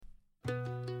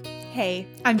Hey,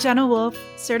 I'm Jenna Wolf,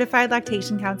 certified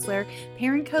lactation counselor,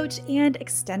 parent coach, and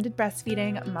extended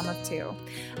breastfeeding mom of two.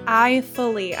 I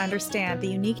fully understand the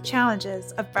unique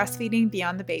challenges of breastfeeding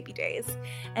beyond the baby days,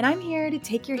 and I'm here to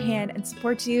take your hand and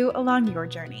support you along your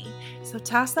journey. So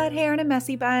toss that hair in a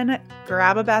messy bun,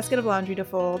 grab a basket of laundry to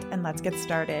fold, and let's get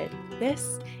started.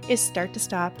 This is Start to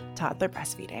Stop Toddler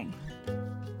Breastfeeding.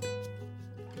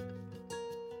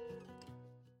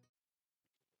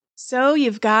 So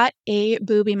you've got a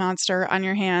booby monster on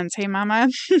your hands. Hey, mama.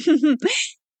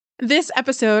 This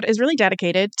episode is really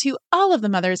dedicated to all of the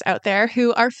mothers out there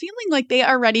who are feeling like they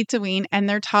are ready to wean and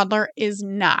their toddler is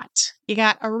not. You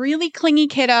got a really clingy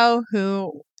kiddo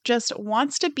who just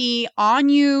wants to be on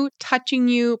you, touching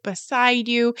you, beside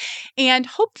you, and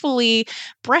hopefully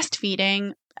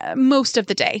breastfeeding most of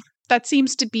the day. That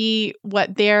seems to be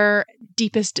what their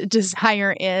deepest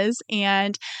desire is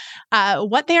and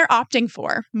what they're opting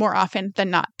for more often than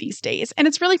not these days. And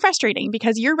it's really frustrating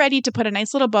because you're ready to put a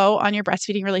nice little bow on your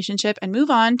breastfeeding relationship and move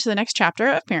on to the next chapter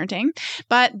of parenting,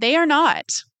 but they are not.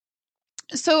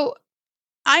 So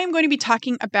I am going to be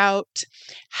talking about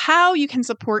how you can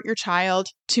support your child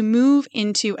to move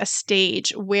into a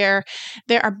stage where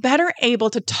they are better able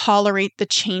to tolerate the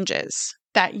changes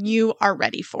that you are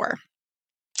ready for.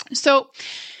 So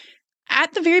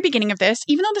at the very beginning of this,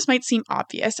 even though this might seem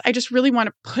obvious, I just really want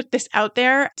to put this out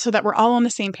there so that we're all on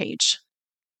the same page.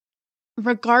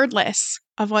 Regardless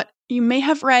of what you may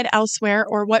have read elsewhere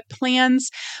or what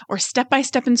plans or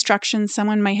step-by-step instructions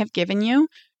someone might have given you,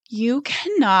 you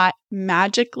cannot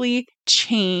magically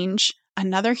change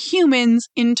another human's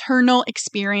internal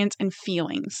experience and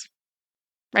feelings,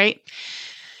 right?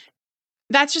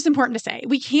 That's just important to say.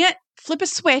 We can't flip a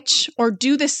switch or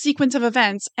do this sequence of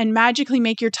events and magically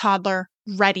make your toddler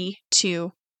ready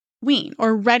to wean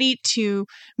or ready to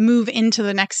move into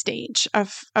the next stage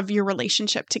of your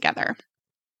relationship together.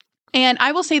 And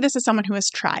I will say this as someone who has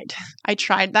tried. I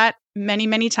tried that many,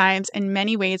 many times in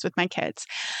many ways with my kids.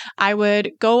 I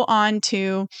would go on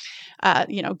to,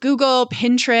 Google,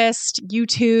 Pinterest,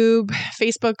 YouTube,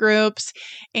 Facebook groups,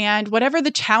 and whatever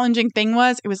the challenging thing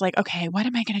was, it was like, okay, what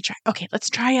am I going to try? Okay, let's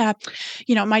try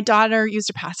my daughter used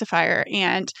a pacifier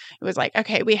and it was like,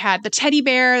 okay, we had the teddy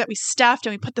bear that we stuffed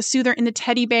and we put the soother in the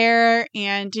teddy bear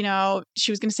and,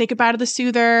 she was going to say goodbye to the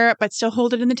soother, but still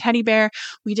hold it in the teddy bear.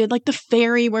 We did like the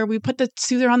fairy where we put the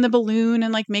soother on the balloon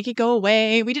and like make it go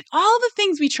away. We did all the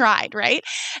things we tried, right?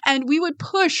 And we would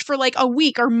push for like a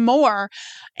week or more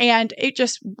and it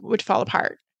just would fall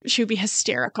apart. She would be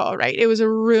hysterical, right? It was a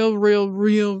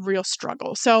real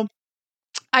struggle. So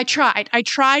I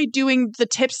tried doing the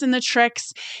tips and the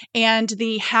tricks and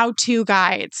the how-to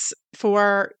guides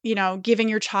for, giving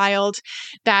your child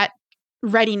that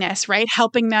readiness, right?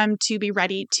 Helping them to be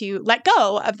ready to let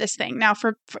go of this thing. Now,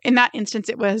 for in that instance,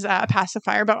 it was a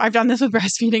pacifier, but I've done this with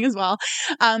breastfeeding as well.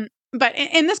 But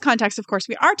in this context, of course,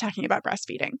 we are talking about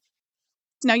breastfeeding.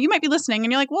 Now, you might be listening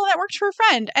and you're like, well, that worked for a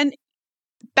friend. And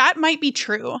that might be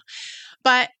true.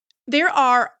 But there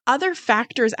are other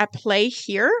factors at play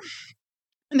here.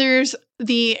 There's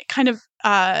the kind of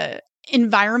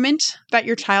environment that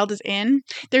your child is in.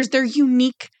 There's their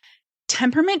unique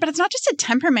temperament, but it's not just a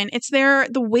temperament. It's the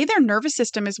way their nervous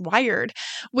system is wired,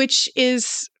 which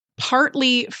is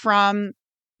partly from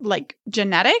like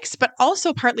genetics, but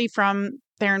also partly from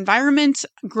their environment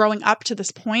growing up to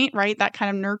this point, right? That kind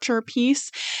of nurture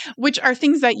piece, which are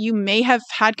things that you may have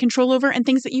had control over and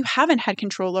things that you haven't had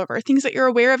control over, things that you're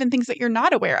aware of and things that you're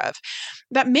not aware of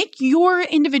that make your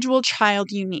individual child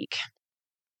unique.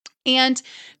 And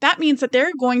that means that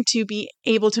they're going to be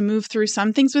able to move through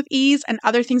some things with ease and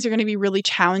other things are going to be really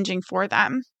challenging for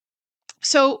them.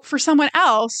 So for someone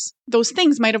else, those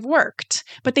things might have worked,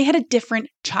 but they had a different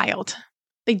child.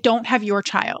 They don't have your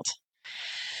child.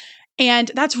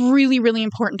 And that's really, really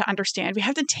important to understand. We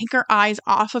have to take our eyes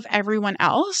off of everyone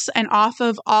else and off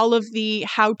of all of the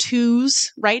how-tos,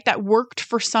 right, that worked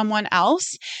for someone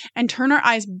else and turn our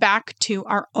eyes back to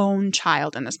our own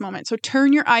child in this moment. So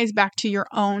turn your eyes back to your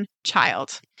own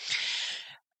child.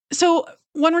 So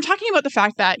when we're talking about the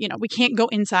fact that, we can't go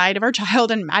inside of our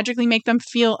child and magically make them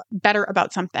feel better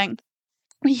about something,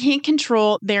 we can't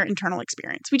control their internal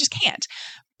experience. We just can't.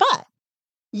 But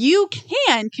you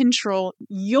can control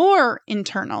your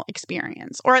internal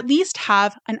experience, or at least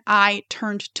have an eye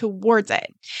turned towards it.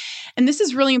 And this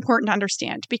is really important to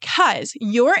understand because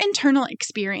your internal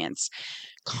experience,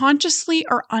 consciously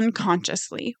or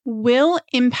unconsciously, will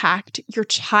impact your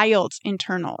child's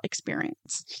internal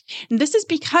experience. And this is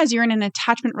because you're in an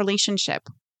attachment relationship.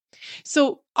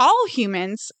 So all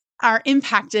humans are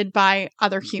impacted by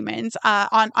other humans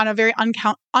on a very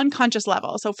unconscious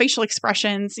level. So facial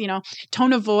expressions,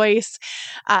 tone of voice,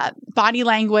 body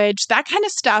language, that kind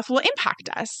of stuff will impact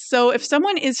us. So if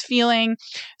someone is feeling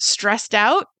stressed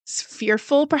out,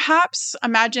 fearful perhaps,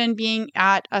 imagine being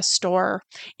at a store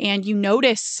and you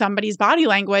notice somebody's body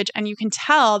language and you can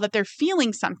tell that they're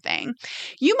feeling something.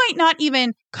 You might not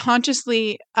even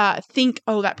consciously think,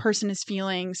 oh, that person is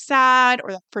feeling sad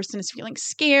or that person is feeling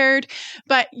scared,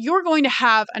 but you're going to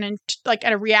have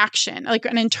a reaction, like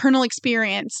an internal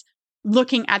experience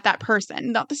looking at that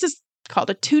person. Now, this is called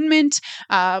attunement.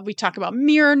 We talk about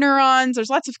mirror neurons. There's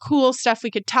lots of cool stuff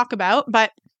we could talk about,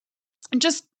 but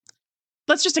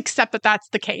let's just accept that that's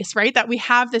the case, right? That we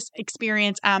have this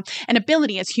experience and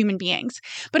ability as human beings.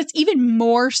 But it's even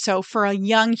more so for a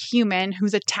young human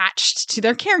who's attached to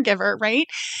their caregiver, right?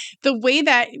 The way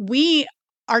that we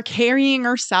are carrying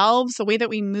ourselves, the way that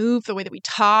we move, the way that we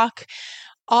talk,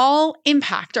 all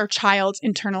impact our child's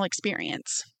internal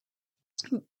experience.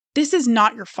 This is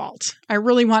not your fault. I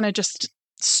really want to just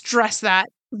stress that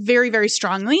very, very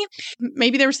strongly.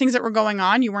 Maybe there was things that were going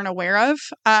on you weren't aware of,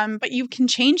 but you can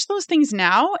change those things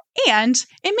now, and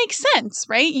it makes sense,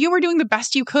 right? You were doing the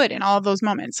best you could in all of those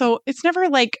moments. So it's never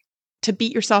like to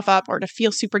beat yourself up or to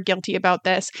feel super guilty about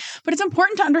this, but it's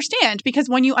important to understand, because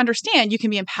when you understand, you can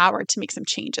be empowered to make some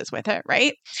changes with it,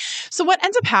 right? So what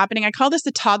ends up happening, I call this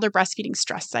the toddler breastfeeding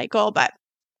stress cycle, but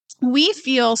we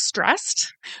feel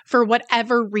stressed for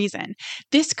whatever reason.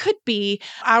 This could be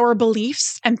our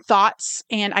beliefs and thoughts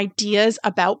and ideas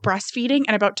about breastfeeding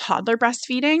and about toddler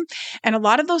breastfeeding. And a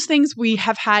lot of those things we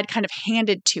have had kind of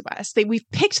handed to us. We've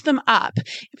picked them up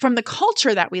from the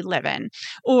culture that we live in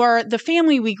or the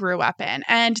family we grew up in.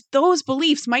 And those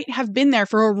beliefs might have been there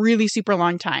for a really super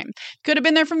long time. Could have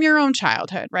been there from your own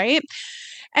childhood, right?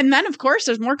 And then, of course,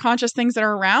 there's more conscious things that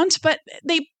are around, but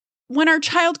when our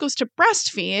child goes to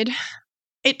breastfeed,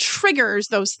 it triggers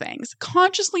those things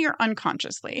consciously or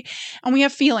unconsciously. And we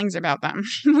have feelings about them.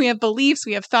 We have beliefs,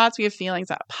 we have thoughts, we have feelings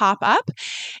that pop up.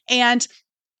 And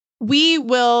we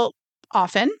will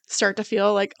often start to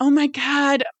feel like, oh my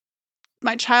God,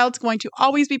 my child's going to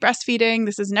always be breastfeeding.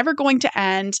 This is never going to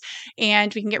end.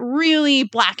 And we can get really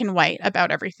black and white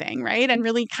about everything, right? And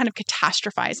really kind of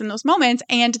catastrophize in those moments.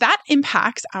 And that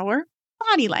impacts our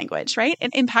body language, right?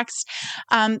 It impacts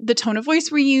the tone of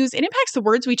voice we use. It impacts the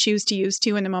words we choose to use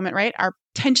in the moment, right? Our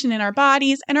tension in our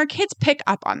bodies, and our kids pick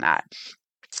up on that.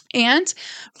 And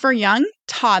for young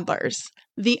toddlers,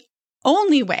 the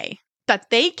only way that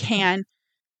they can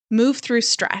move through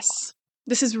stress,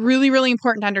 this is really, really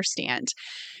important to understand.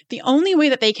 The only way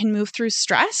that they can move through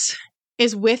stress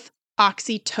is with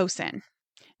oxytocin.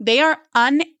 They are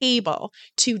unable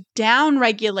to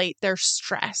downregulate their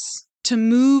stress, to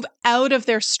move out of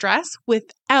their stress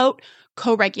without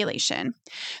co-regulation.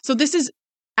 So this is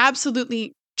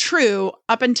absolutely true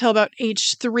up until about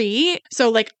age 3. So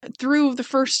like through the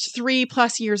first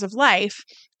 3+ years of life.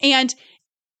 And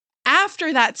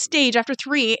after that stage, after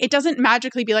 3, it doesn't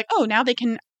magically be like, oh, now they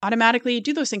can automatically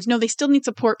do those things. No, they still need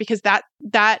support because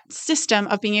that system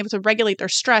of being able to regulate their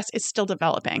stress is still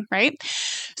developing, right?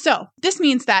 So this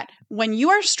means that when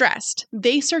you are stressed,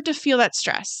 they start to feel that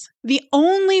stress. The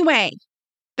only way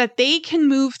that they can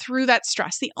move through that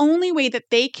stress, the only way that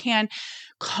they can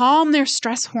calm their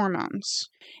stress hormones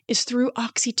is through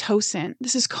oxytocin.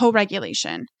 This is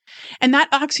co-regulation. And that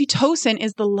oxytocin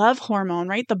is the love hormone,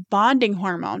 right? The bonding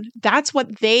hormone. That's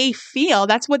what they feel.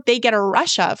 That's what they get a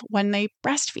rush of when they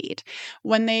breastfeed,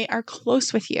 when they are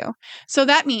close with you. So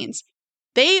that means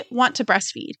they want to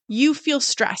breastfeed. You feel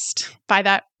stressed by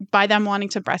them wanting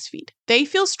to breastfeed. They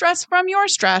feel stress from your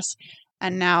stress.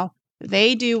 And now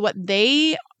they do what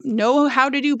they know how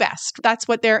to do best. That's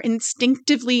what they're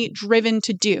instinctively driven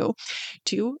to do,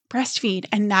 to breastfeed.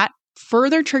 And that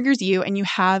further triggers you, and you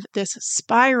have this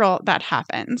spiral that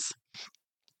happens.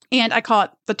 And I call it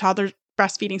the toddler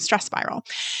breastfeeding stress spiral.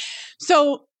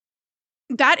 So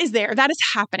that is there. That is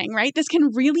happening, right? This can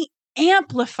really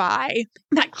amplify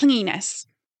that clinginess.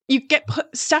 You get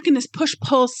stuck in this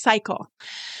push-pull cycle,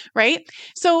 right?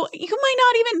 So you might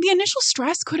not even, the initial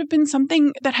stress could have been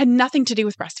something that had nothing to do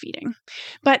with breastfeeding,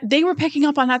 but they were picking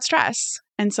up on that stress.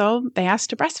 And so they asked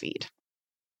to breastfeed.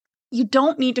 You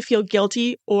don't need to feel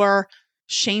guilty or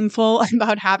shameful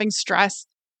about having stress.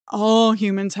 All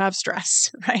humans have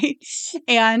stress, right?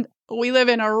 And we live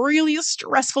in a really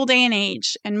stressful day and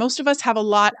age. And most of us have a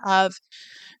lot of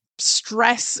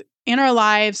stress in our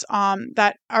lives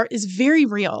that is very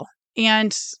real.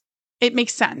 And it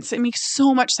makes sense. It makes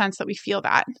so much sense that we feel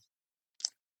that.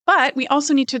 But we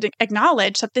also need to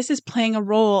acknowledge that this is playing a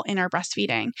role in our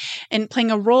breastfeeding and playing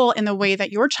a role in the way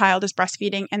that your child is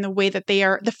breastfeeding and the way that they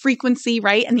are, the frequency,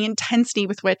 right? And the intensity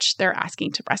with which they're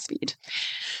asking to breastfeed.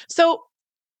 So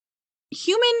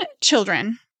human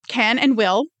children can and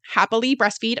will happily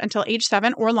breastfeed until age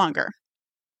 7 or longer.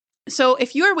 So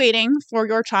if you are waiting for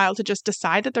your child to just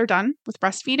decide that they're done with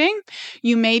breastfeeding,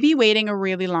 you may be waiting a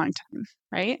really long time,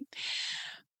 right?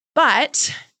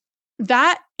 But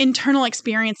that internal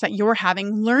experience that you're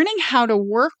having, learning how to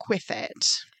work with it,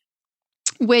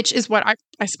 which is what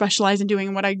I specialize in doing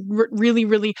and what I really,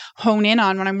 really hone in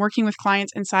on when I'm working with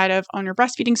clients inside of Own Your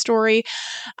Breastfeeding Story.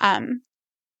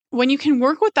 When you can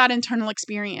work with that internal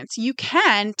experience, you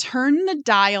can turn the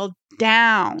dial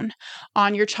down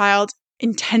on your child's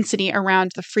intensity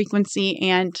around the frequency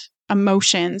and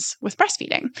emotions with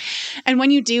breastfeeding. And when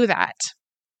you do that,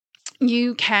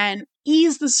 you can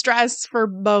ease the stress for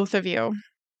both of you,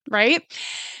 right?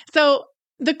 So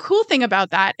the cool thing about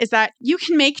that is that you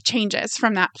can make changes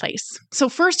from that place. So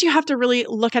first, you have to really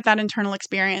look at that internal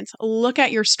experience, look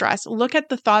at your stress, look at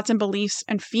the thoughts and beliefs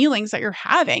and feelings that you're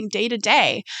having day to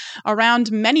day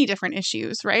around many different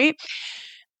issues, right?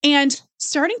 And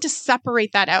starting to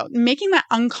separate that out, making that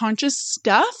unconscious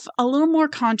stuff a little more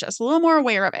conscious, a little more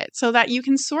aware of it so that you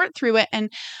can sort through it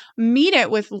and meet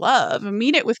it with love,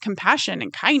 meet it with compassion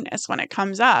and kindness when it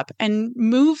comes up and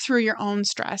move through your own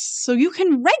stress so you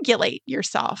can regulate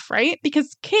yourself, right?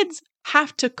 Because kids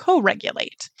have to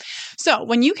co-regulate. So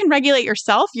when you can regulate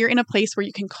yourself, you're in a place where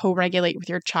you can co-regulate with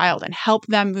your child and help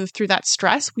them move through that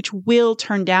stress, which will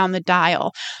turn down the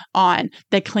dial on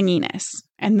the clinginess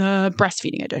and the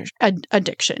breastfeeding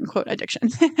addiction, quote, addiction.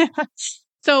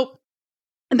 So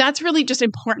that's really just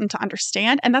important to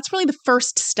understand. And that's really the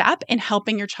first step in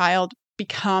helping your child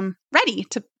become ready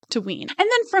to wean. And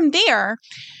then from there,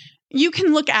 you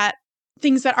can look at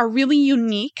things that are really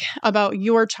unique about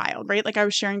your child, right? Like I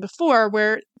was sharing before,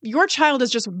 where your child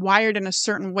is just wired in a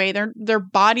certain way. Their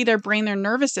body, their brain, their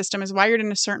nervous system is wired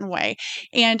in a certain way.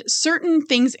 And certain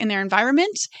things in their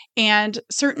environment and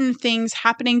certain things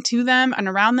happening to them and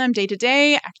around them day to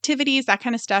day, activities, that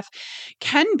kind of stuff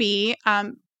can be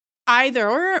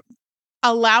either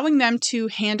allowing them to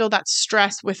handle that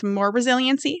stress with more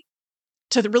resiliency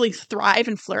to really thrive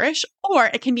and flourish,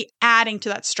 or it can be adding to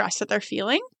that stress that they're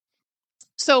feeling.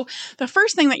 So the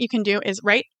first thing that you can do is,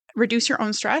 reduce your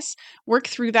own stress, work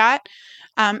through that,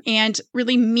 and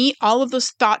really meet all of those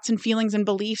thoughts and feelings and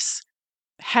beliefs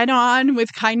head on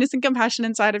with kindness and compassion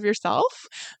inside of yourself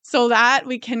so that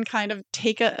we can kind of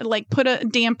put a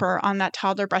damper on that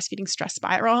toddler breastfeeding stress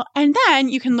spiral. And then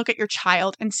you can look at your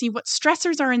child and see what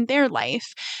stressors are in their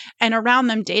life and around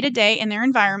them day to day in their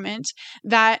environment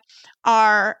that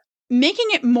are making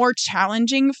it more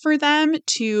challenging for them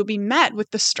to be met with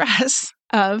the stress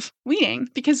of weaning,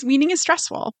 because weaning is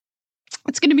stressful.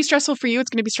 It's going to be stressful for you. It's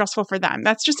going to be stressful for them.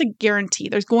 That's just a guarantee.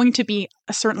 There's going to be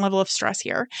a certain level of stress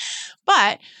here.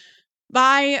 But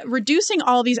by reducing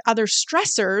all these other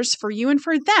stressors for you and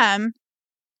for them,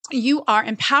 you are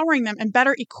empowering them and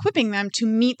better equipping them to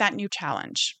meet that new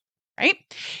challenge, right?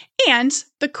 And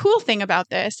the cool thing about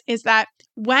this is that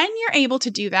when you're able to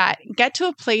do that, get to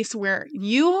a place where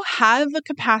you have the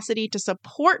capacity to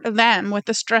support them with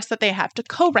the stress that they have to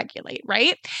co-regulate,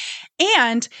 right?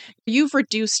 And you've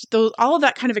reduced all of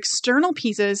that kind of external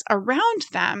pieces around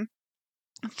them,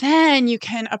 then you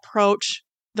can approach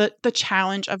the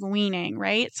challenge of weaning,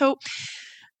 right? So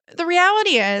the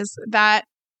reality is that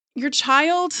your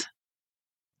child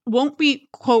won't be,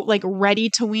 quote, ready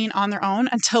to wean on their own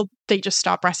until they just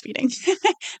stop breastfeeding.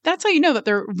 That's how you know that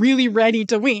they're really ready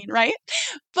to wean, right?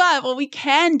 But what we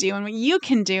can do and what you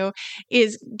can do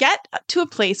is get to a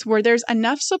place where there's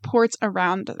enough supports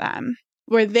around them,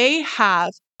 where they have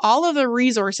all of the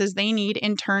resources they need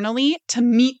internally to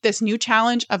meet this new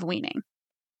challenge of weaning.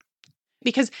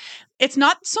 Because it's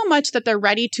not so much that they're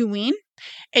ready to wean,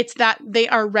 it's that they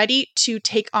are ready to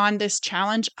take on this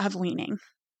challenge of weaning.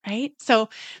 Right? So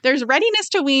there's readiness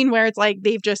to wean where it's like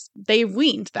they've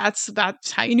weaned.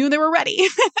 That's how you knew they were ready.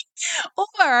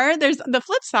 Or there's the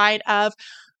flip side of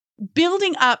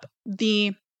building up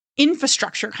the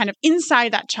infrastructure kind of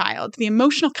inside that child, the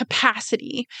emotional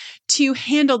capacity to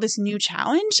handle this new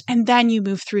challenge. And then you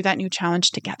move through that new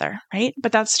challenge together, right?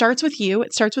 But that starts with you.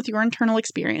 It starts with your internal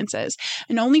experiences.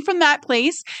 And only from that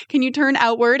place can you turn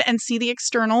outward and see the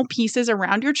external pieces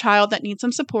around your child that need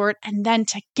some support. And then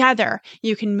together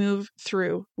you can move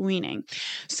through weaning.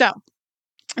 So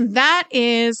that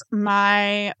is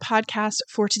my podcast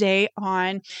for today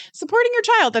on supporting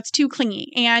your child that's too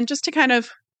clingy. And just to kind of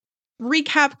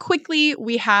recap quickly,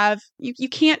 we have, you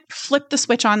can't flip the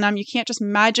switch on them. You can't just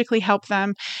magically help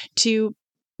them to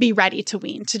be ready to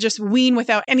wean, to just wean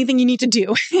without anything you need to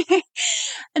do.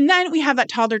 And then we have that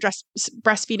toddler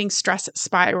breastfeeding stress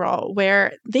spiral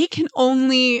where they can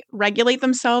only regulate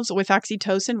themselves with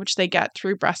oxytocin, which they get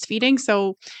through breastfeeding.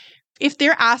 So if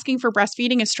they're asking for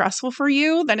breastfeeding is stressful for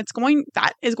you, then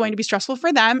that is going to be stressful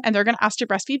for them, and they're going to ask to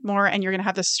breastfeed more, and you're going to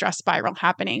have this stress spiral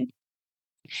happening.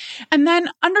 And then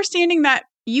understanding that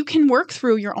you can work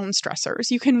through your own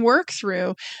stressors. You can work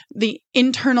through the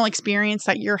internal experience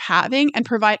that you're having and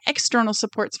provide external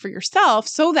supports for yourself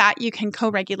so that you can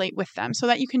co-regulate with them, so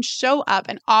that you can show up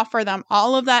and offer them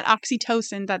all of that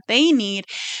oxytocin that they need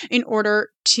in order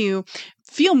to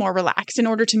feel more relaxed, in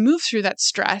order to move through that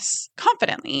stress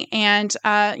confidently and,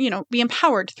 be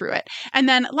empowered through it. And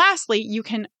then lastly, you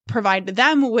can provide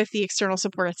them with the external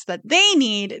supports that they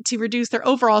need to reduce their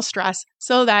overall stress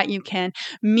so that you can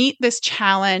meet this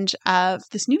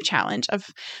new challenge of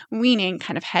weaning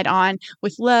kind of head on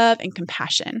with love and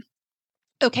compassion.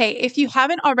 Okay, if you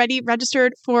haven't already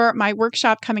registered for my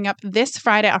workshop coming up this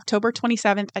Friday, October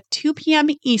 27th at 2 p.m.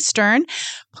 Eastern,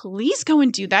 please go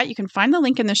and do that. You can find the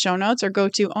link in the show notes or go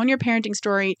to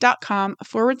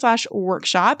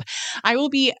ownyourparentingstory.com/workshop. I will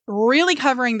be really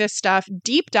covering this stuff,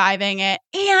 deep diving it,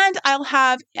 and I'll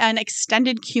have an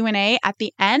extended Q&A at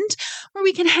the end where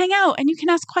we can hang out and you can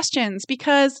ask questions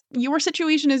because your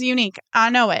situation is unique. I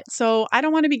know it. So I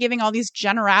don't want to be giving all these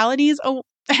generalities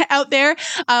out there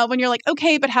when you're like,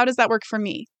 okay, but how does that work for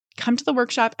me? Come to the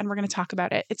workshop and we're going to talk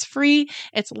about it. It's free.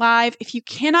 It's live. If you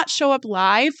cannot show up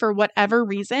live for whatever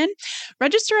reason,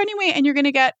 register anyway, and you're going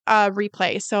to get a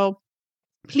replay. So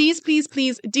please, please,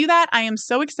 please do that. I am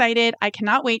so excited. I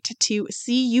cannot wait to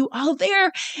see you all there.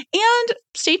 And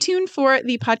stay tuned for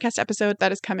the podcast episode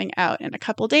that is coming out in a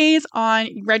couple days on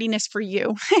readiness for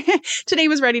you. Today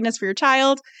was readiness for your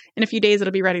child. In a few days,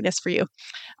 it'll be readiness for you.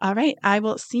 All right. I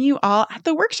will see you all at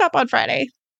the workshop on Friday.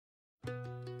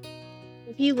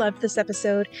 If you loved this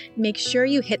episode, make sure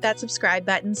you hit that subscribe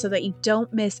button so that you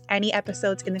don't miss any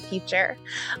episodes in the future.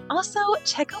 Also,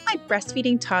 check out my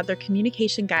breastfeeding toddler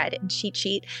communication guide and cheat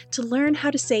sheet to learn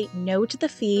how to say no to the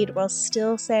feed while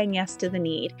still saying yes to the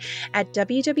need at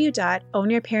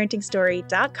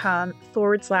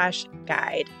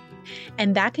www.ownyourparentingstory.com/guide.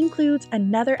 And that concludes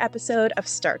another episode of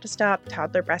Start to Stop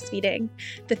Toddler Breastfeeding.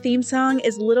 The theme song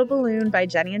is Little Balloon by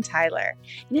Jenny and Tyler,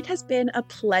 and it has been a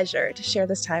pleasure to share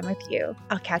this time with you.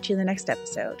 I'll catch you in the next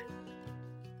episode.